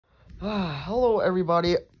Hello,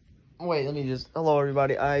 everybody. Wait, hello,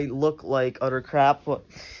 everybody. I look like utter crap, but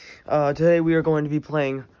today we are going to be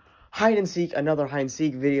playing hide and seek, another hide and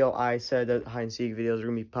seek video. I said that hide and seek videos are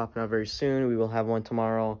going to be popping out very soon. We will have one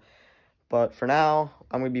tomorrow. But for now,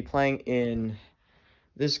 I'm going to be playing in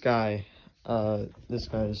this guy's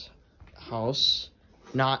house.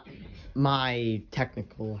 Not my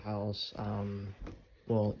technical house.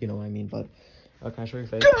 Well, you know what I mean, but can I show your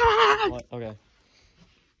face? What? Okay.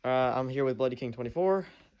 I'm here with Bloody King 24.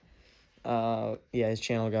 Yeah, his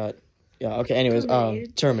channel got, okay, anyways,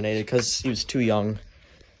 terminated because he was too young.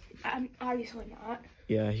 I'm obviously not.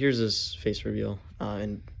 Yeah, here's his face reveal,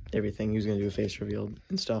 and everything. He was gonna do a face reveal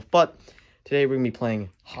and stuff, but today we're gonna be playing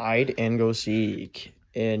hide and go seek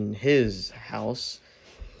in his house.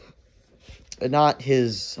 Not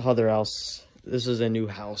his other house. This is a new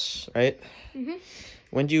house, right? Mm-hmm.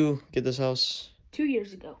 When did you get this house? 2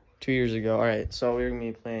 years ago. 2 years ago. All right, so we're gonna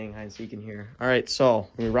be playing hide and seek in here. All right, so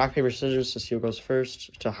we rock paper scissors to see who goes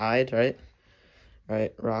first to hide, right? All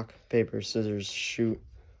right, rock paper scissors shoot.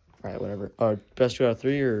 All right, whatever. Best 2 out of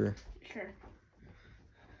 3 or? Sure.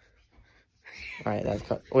 All right, that's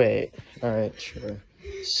cut. Wait. All right, sure.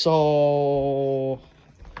 So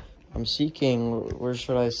I'm seeking. Where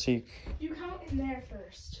should I seek? You count in there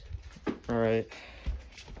first. All right.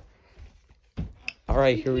 All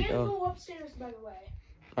right, here we You go. can't go upstairs, by the way.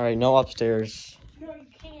 All right, no upstairs. No, you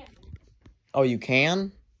can't. Oh, you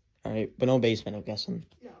can? All right, but no basement, I'm guessing.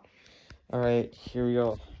 No. All right, here we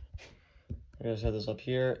go. I'm gonna set this up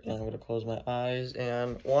here, and I'm gonna close my eyes.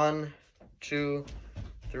 And 1, 2,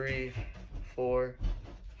 3, 4,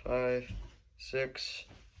 5, 6,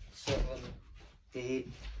 7,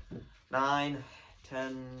 8, 9,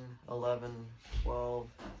 10, 11, 12,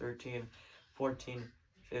 13, 14,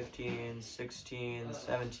 15, 16,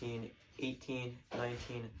 17, 18,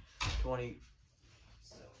 19, 20,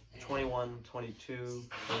 21, 22,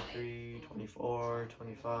 23, 24,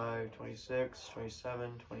 25, 26,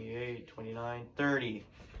 27, 28, 29, 30.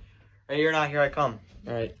 Right, you're not, here I come.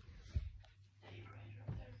 All right.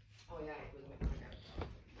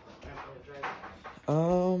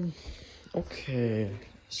 Okay.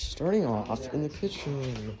 Starting off in the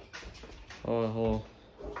kitchen. Oh, hello.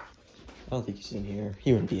 I don't think he's in here.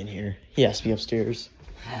 He wouldn't be in here. He has to be upstairs.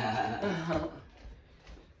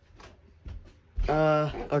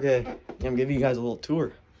 Okay. I'm giving you guys a little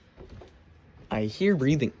tour. I hear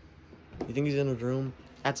breathing. You think he's in his room?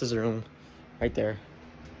 That's his room. Right there.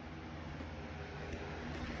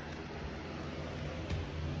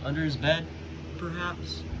 Under his bed,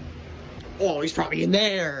 perhaps? Oh, he's probably in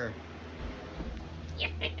there!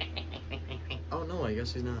 Oh no, I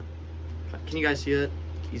guess he's not. Can you guys see it?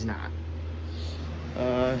 He's not.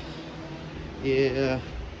 Yeah.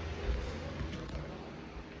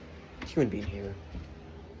 He wouldn't be in here.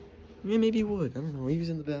 Yeah, maybe he would. I don't know. He was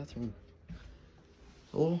in the bathroom.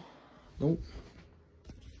 Hello? Nope.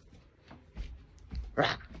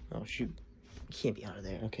 Rah! Oh, shoot. He can't be out of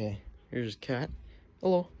there. Okay. Here's his cat.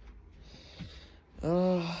 Hello.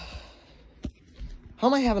 How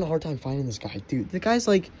am I having a hard time finding this guy? Dude, the guy's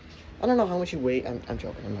like, I don't know how much he weighs. I'm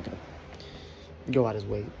joking. I'm not gonna go out his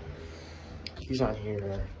weight. He's not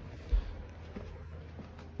here.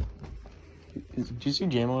 Did you see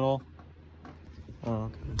Jamo at all? Oh,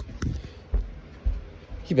 okay.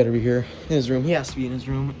 He better be here in his room. He has to be in his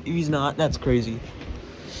room. If he's not, that's crazy.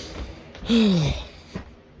 Alright,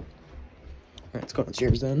 let's go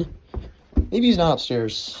downstairs then. Maybe he's not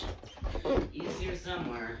upstairs. He's here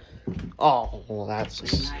somewhere. Oh, well, that's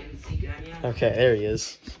just... Hide and seek on you? Okay, there he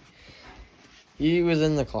is. He was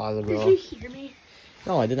in the closet, bro. Did you hear me?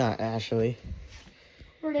 No, I did not, actually.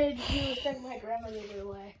 Or did you think my grandma gave it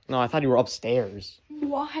away? No, I thought you were upstairs.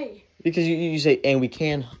 Why? Because you say, and we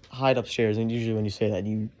can hide upstairs, and usually when you say that,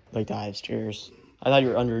 you like to hide upstairs. I thought you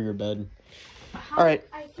were under your bed. All right.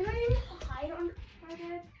 I can I even hide under my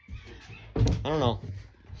bed? I don't know.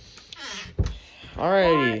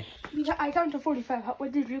 Alrighty. I count to 45.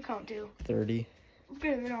 What did you count to? 30.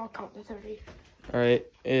 Okay, then I'll count to 30. All right.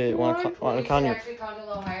 Want to count your... actually count a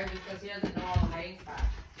little higher because he doesn't know all the hiding spots.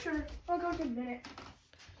 Sure, I'll count in a minute.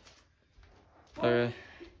 All right.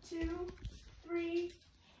 2, 3,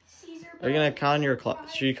 Caesar. Are you gonna count in your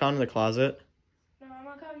Should you count in the closet? No, I'm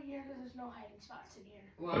not counting here because there's no hiding spots in here.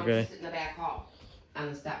 Well, Okay. just in the back hall on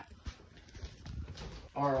the step.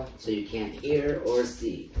 Or so you can't hear or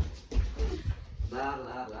see. Blah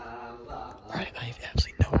blah blah blah. All right. I have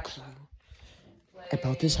absolutely no clue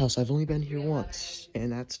about this house. I've only been here once,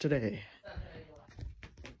 and that's today.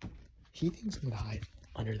 He thinks I'm gonna hide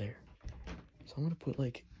under there, so I'm gonna put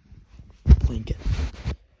like a blanket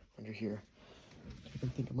under here. I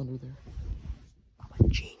don't think I'm under there. I'm a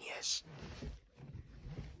genius. is.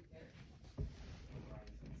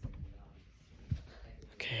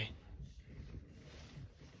 Okay.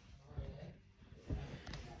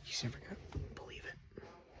 He's never gonna believe it.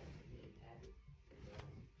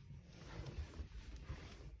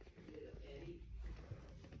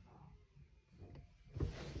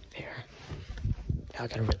 There. Now I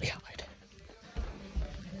gotta really hide.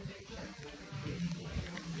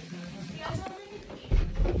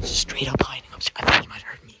 Straight up hiding upstairs. I thought he might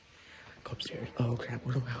hurt me. Go upstairs. Oh crap,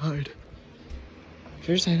 where do I hide?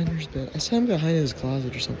 Should I just hide under his bed? I said I'm gonna hide in his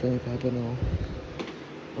closet or something like that, but no.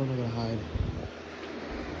 Where am I gonna hide?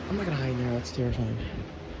 I'm not gonna hide in there, that's terrifying.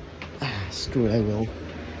 Ah, screw it, I will.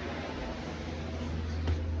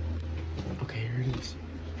 Okay, here it is.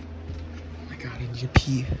 Oh my god, I need to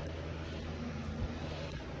pee.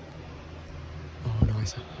 Oh no, I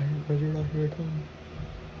saw here, here it comes.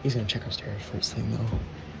 He's gonna check upstairs first thing though.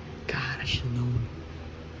 God, I should have known.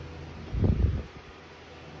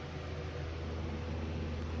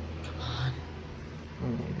 Come on. Oh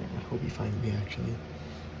my god, I hope he finds me actually.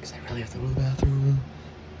 Because I really have to go to the bathroom.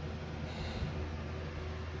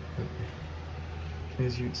 Can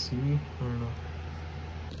you see me? I don't know.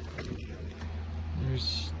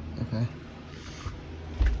 There's... okay.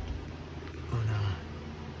 Oh no.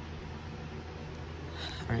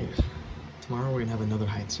 Alright. Tomorrow we're gonna have another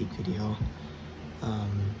hide and seek video.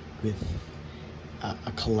 With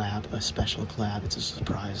a collab, a special collab. It's a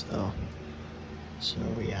surprise though. So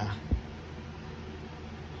yeah.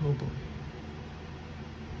 Oh boy.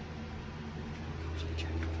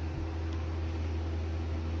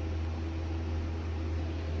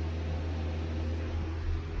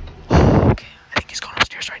 Okay, I think he's going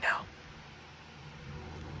upstairs right now.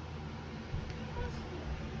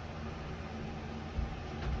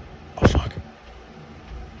 Oh fuck.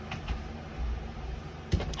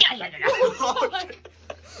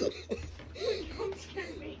 Don't scare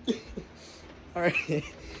me.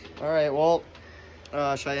 Alright, well,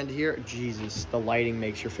 should I end here? Jesus, the lighting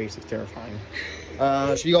makes your face look terrifying.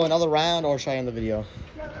 Should we go another round or should I end the video?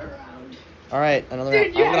 Another round. Alright, another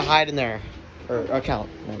round. I'm gonna hide in there. Or count.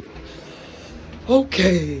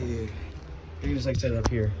 Okay. You can just like set it up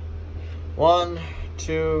here. 1,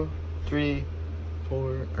 2, 3,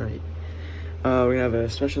 4. Alright. We're gonna have a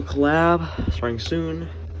special collab starting soon.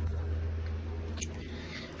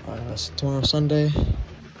 Tomorrow Sunday.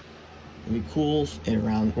 It'll be cool. And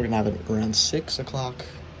we're gonna have it around 6 o'clock.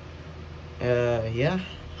 Yeah,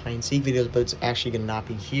 hide and seek videos, but it's actually gonna not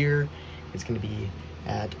be here. It's gonna be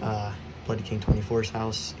at Bloody King 24's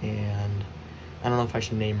house, and I don't know if I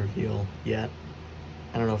should name reveal yet.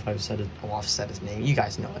 I don't know if I've said it. I've said his name. You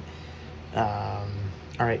guys know it.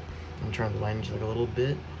 All right, I'm gonna turn on the light just like a little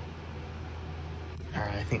bit. All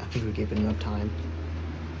right, I think we gave it enough time.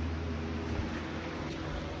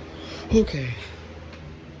 Okay.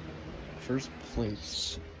 First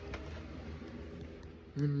place.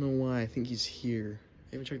 I don't know why. I think he's here.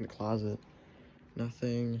 I haven't checked in the closet.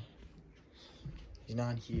 Nothing. He's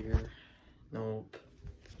not here. Nope.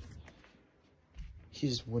 He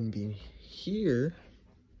just wouldn't be here.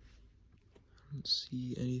 I don't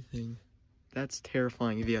see anything. That's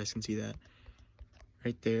terrifying if you guys can see that.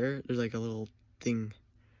 Right there, there's like a little thing.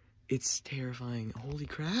 It's terrifying. Holy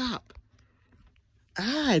crap.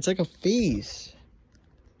 Ah, it's like a face.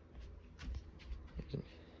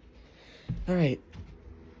 Alright.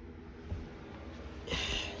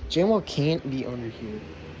 Jamal can't be under here.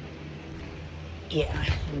 Yeah, I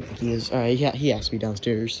don't think he is. Alright, yeah, he has to be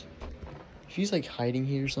downstairs. If he's like hiding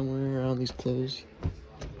here somewhere around these clothes.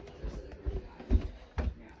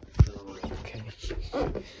 Okay.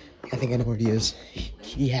 I think I know where he is.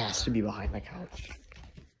 He has to be behind my couch.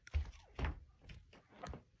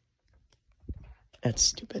 That's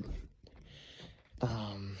stupid.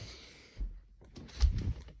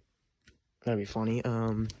 That'd be funny.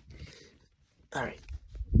 Alright.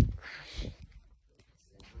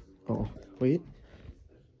 Oh, wait.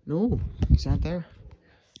 No, he's not there.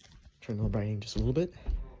 Turn the lighting just a little bit.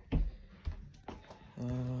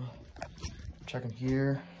 Check him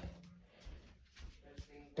here.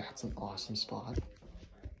 That's an awesome spot.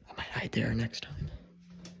 I might hide there next time.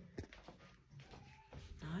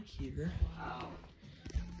 Not here.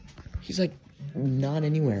 He's like not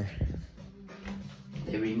anywhere.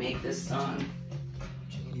 They remake this song.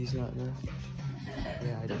 He's not there.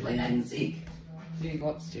 Yeah, I To did. play hide and seek. Did you go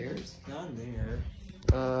upstairs? Not there.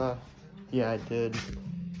 Yeah, I did.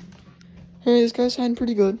 Hey, this guy's hiding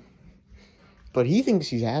pretty good. But he thinks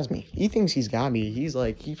he has me. He thinks he's got me. He's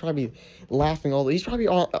probably laughing he's probably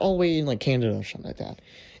all the way in like Canada or something like that.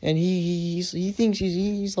 And he thinks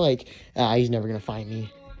he's like, he's never gonna find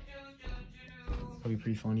me. That'd be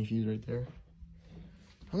pretty funny if he's right there.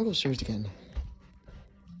 I'm gonna go upstairs again.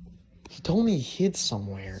 He told me he hid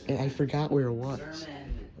somewhere, and I forgot where it was.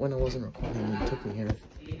 When I wasn't recording, he took me here.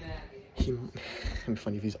 It'd be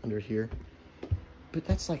funny if he's under here. But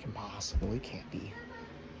that's like impossible. He can't be.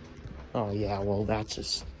 Oh yeah, well that's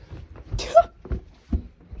just...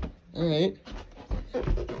 Alright.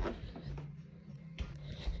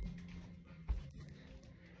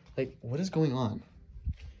 Like, what is going on?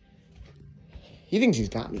 He thinks he's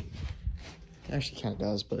got me. He actually kind of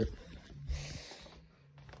does, but...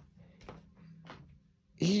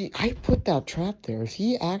 I put that trap there. If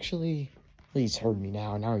he actually... Well, he's heard me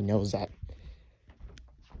now. Now he knows that.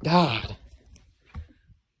 God.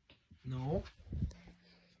 No.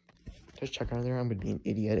 Just check under there. I'm gonna be an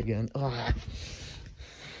idiot again. Ugh.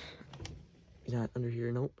 He's not under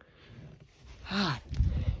here. Nope. Ah.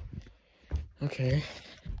 Okay.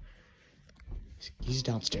 He's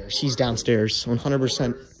downstairs. He's downstairs.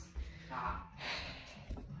 100%.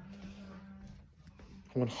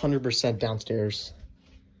 100% downstairs.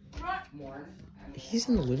 He's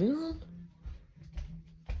in the living room?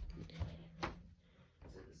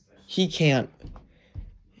 He can't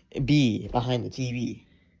be behind the TV.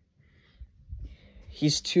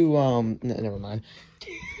 He's too, never mind.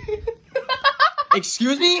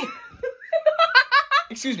 Excuse me?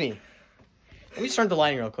 Excuse me. Let me start the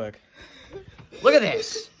lighting real quick. Look at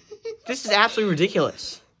this. This is absolutely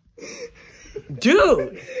ridiculous.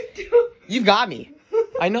 Dude! You've got me.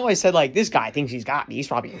 I know I said, like, this guy thinks he's got me. He's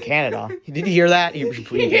probably in Canada. Did you hear that?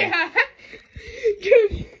 Yeah.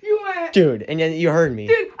 Dude, you went. Dude, and then you heard me.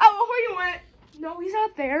 Dude, oh, you went. No, he's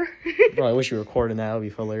not there. Bro, I wish you were recording that. That would be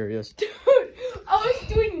hilarious. Dude, I was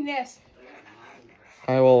doing this.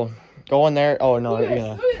 I will go in there. Oh, no. Look at You're this.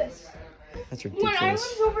 gonna... Look at this. That's When I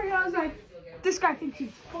ridiculous. was over here, I was like, this guy thinks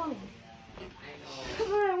he's funny.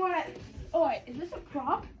 And then I went, oh, wait, is this a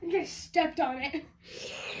prop? And I stepped on it.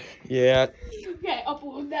 Yeah. Okay,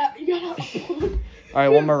 upload that. You gotta upload. All right,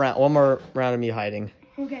 one more round. One more round of me hiding.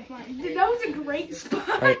 Okay, fine. Dude, that was a great spot.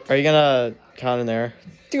 All right, are you gonna count in there?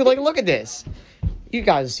 Dude, like, look at this. You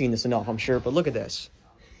guys have seen this enough, I'm sure, but look at this.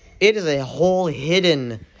 It is a whole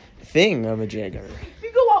hidden thing of a jigger.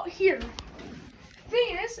 You go out here.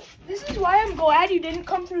 Thing is, this is why I'm glad you didn't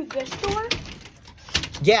come through this door.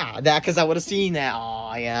 Yeah, that, because I would have seen that.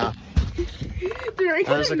 Oh, yeah. Dude, are you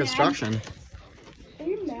That was the mad? construction. Are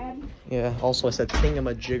you mad? Yeah, also I said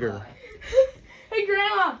thingamajigger. Hey,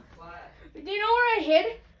 Grandma. What? Do you know where I hid?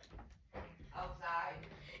 Outside.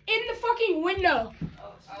 In the fucking window.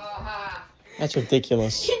 Oh, ha. That's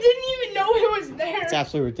ridiculous. He didn't even know it was there. It's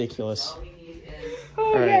absolutely ridiculous. All we need is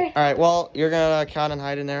Okay. All right, well, you're gonna count and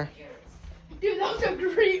hide in there? Dude, that was a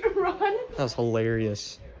great run. That was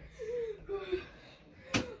hilarious.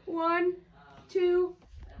 1, 2,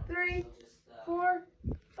 3, 4,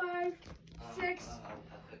 5, 6,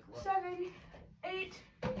 7, 8.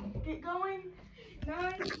 Get going. 9,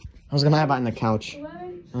 I was gonna hide behind the couch,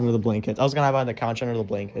 11, under the blankets. I was gonna hide behind the couch, under the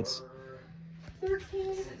blankets.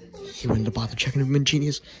 13. He wouldn't have bothered checking if I'm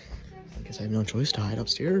genius. I guess I have no choice to hide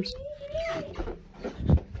upstairs.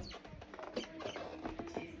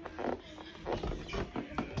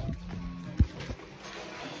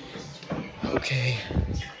 Okay.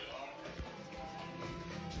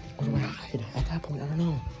 What do I hide? At that point, I don't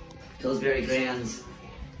know. Pillsbury Grands.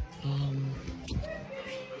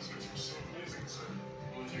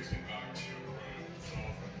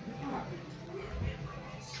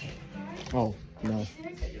 Oh, no.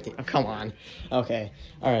 Oh, come on. Okay.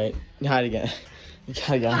 Alright. Hide again.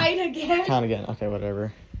 Count again. Hide again. Count again. Okay,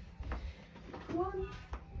 whatever. 1,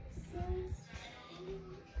 2,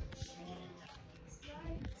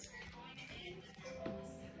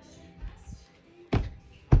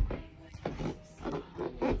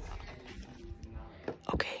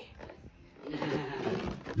 Okay.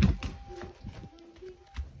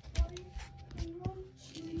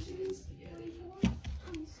 26,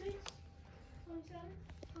 27,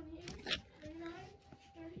 28, 29,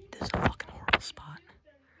 30, This is a fucking horrible spot.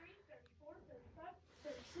 33, 34, 35,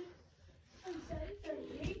 36, 37,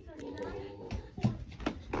 38, 39.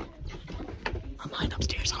 I'm hiding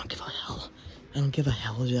upstairs. I don't give a hell. I don't give a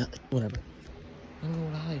hell. Yeah, whatever. I don't know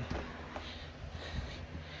where to hide.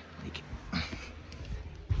 Like,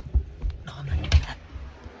 no, I'm not doing that.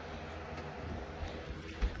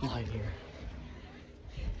 I'll hide here.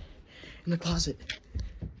 In the closet.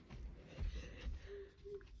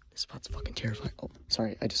 This spot's fucking terrifying. Oh,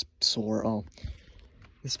 sorry. I just swore. Oh.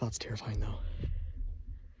 This spot's terrifying, though.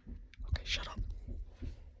 Okay, shut up. I'm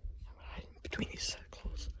gonna hide in between these set of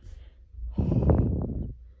clothes.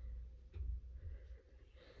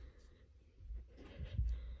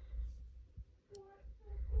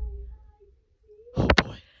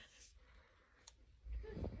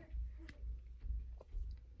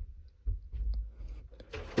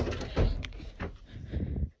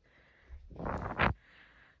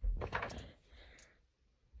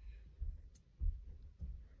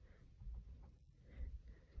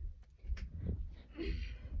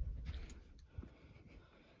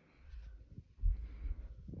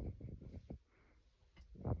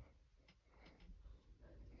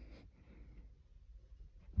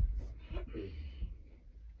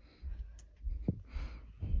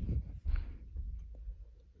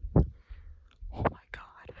 Oh my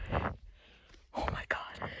god. Oh my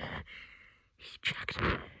god. He checked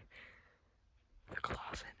the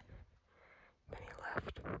closet. Then he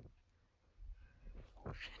left.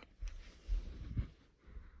 Oh shit.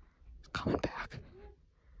 He's coming back.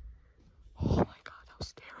 Oh my god, that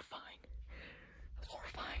was terrifying. That was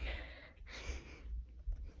horrifying.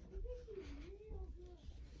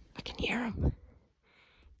 I can hear him.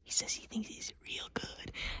 He says he thinks he's real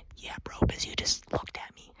good. Yeah, bro, because you just looked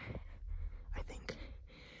at me. I think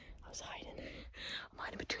I was hiding. I'm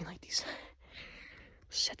hiding between like these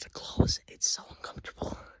sets of clothes. It's so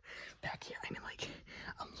uncomfortable. Back here,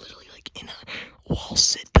 I'm literally like in a wall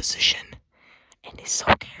sit position. And it's so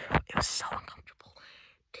terrible. It was so uncomfortable.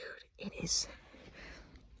 Dude, it is.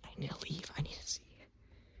 I need to leave. I need to see.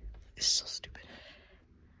 This is so stupid.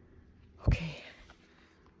 Okay.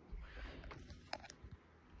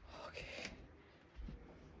 Okay.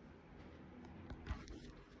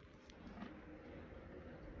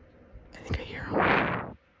 I think I hear him.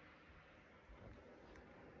 Okay.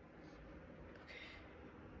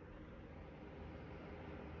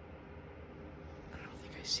 I don't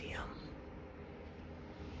think I see him.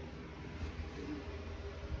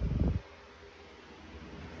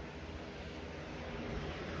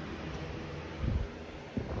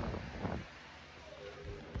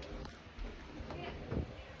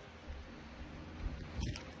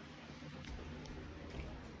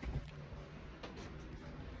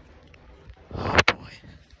 Oh boy.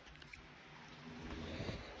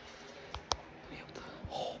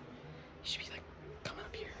 Oh, he should be like coming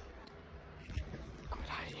up here. I'm gonna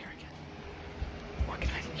hide in here again. Or I can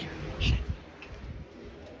hide in here. Shit.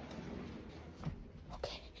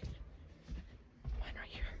 Okay. Mine right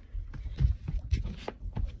here.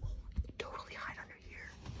 Totally hide under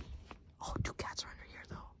here. Oh, 2 cats are under here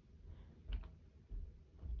though.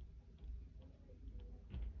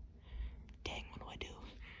 Dang, what do I do?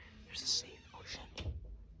 There's a safe. Oh shit.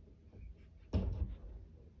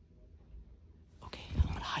 Okay, I'm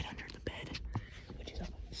gonna hide under the bed, which is a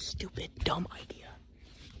stupid, dumb idea.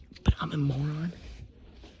 But I'm a moron.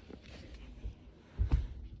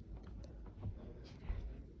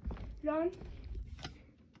 John,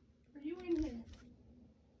 are you in here?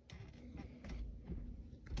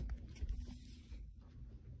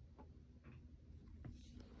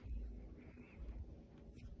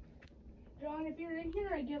 John, if you're in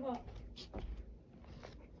here, I give up.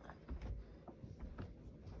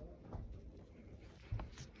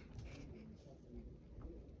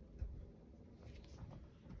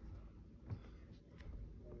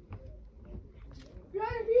 John,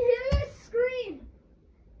 if you hear this, scream!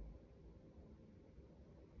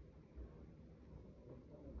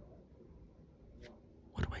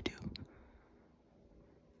 What do I do?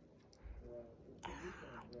 Ah,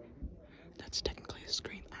 that's technically a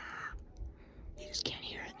scream. Ah, you just can't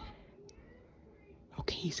hear it.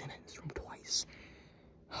 Okay, he's in this room twice.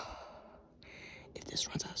 If this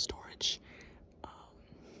runs out of storage,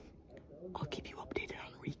 I'll keep you updated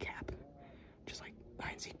on recap. Just like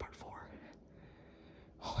hide and seek part 4.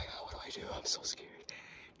 Oh my god, what do I do? I'm so scared.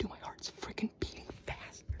 Dude, my heart's freaking beating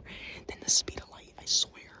faster than the speed of light, I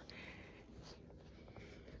swear.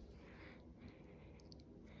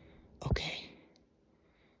 Okay.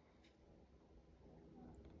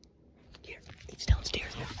 Here, it's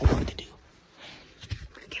downstairs. I know what to do.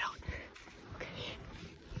 Get out. Okay.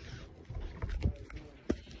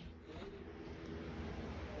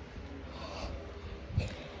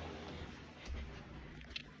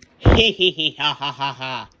 Hee hee hee ha ha ha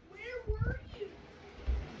ha. Where were you?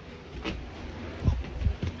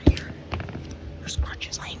 Here. There's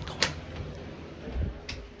crutches. I ain't going.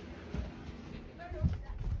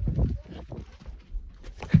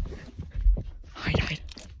 Hide, hide.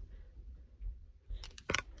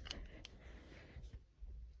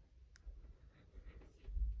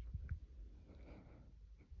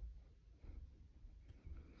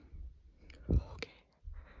 Okay.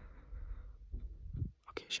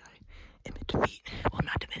 Okay, should I admit defeat? Well, I'm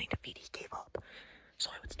not admitting defeat. He gave up. So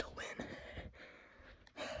I would still win.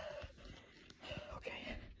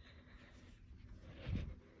 Okay.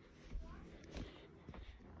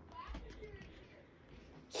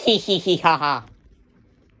 Hee hee hee ha ha.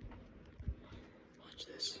 Watch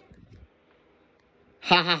this.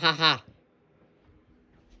 Ha ha ha ha.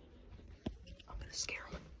 I'm gonna scare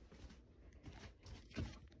him.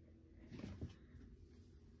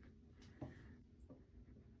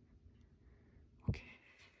 Okay.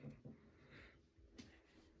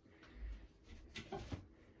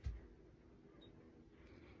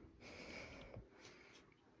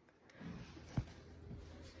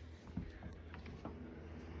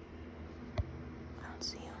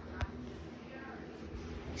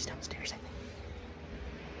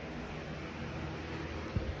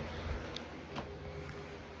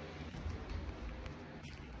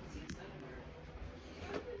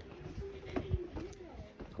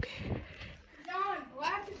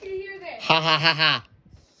 ha ha ha.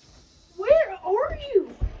 Where are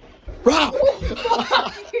you? Bro!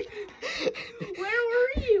 Where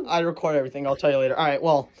were you? I record everything. I'll tell you later. All right,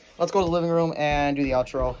 well, let's go to the living room and do the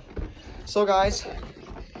outro. So, guys,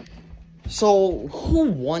 who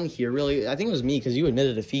won here, really? I think it was me because you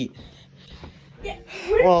admitted defeat. Yeah,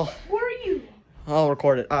 Well, where are you? I'll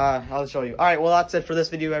record it. I'll show you. All right, well, that's it for this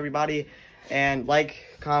video, everybody. And like,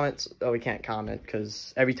 comments. Oh, we can't comment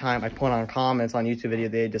because every time I put on comments on YouTube video,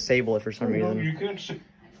 they disable it for some reason. You can't say.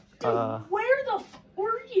 Where the f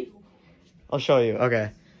were you? I'll show you.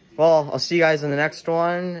 Okay. Well, I'll see you guys in the next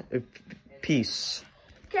one. Peace.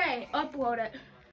 Okay, upload it.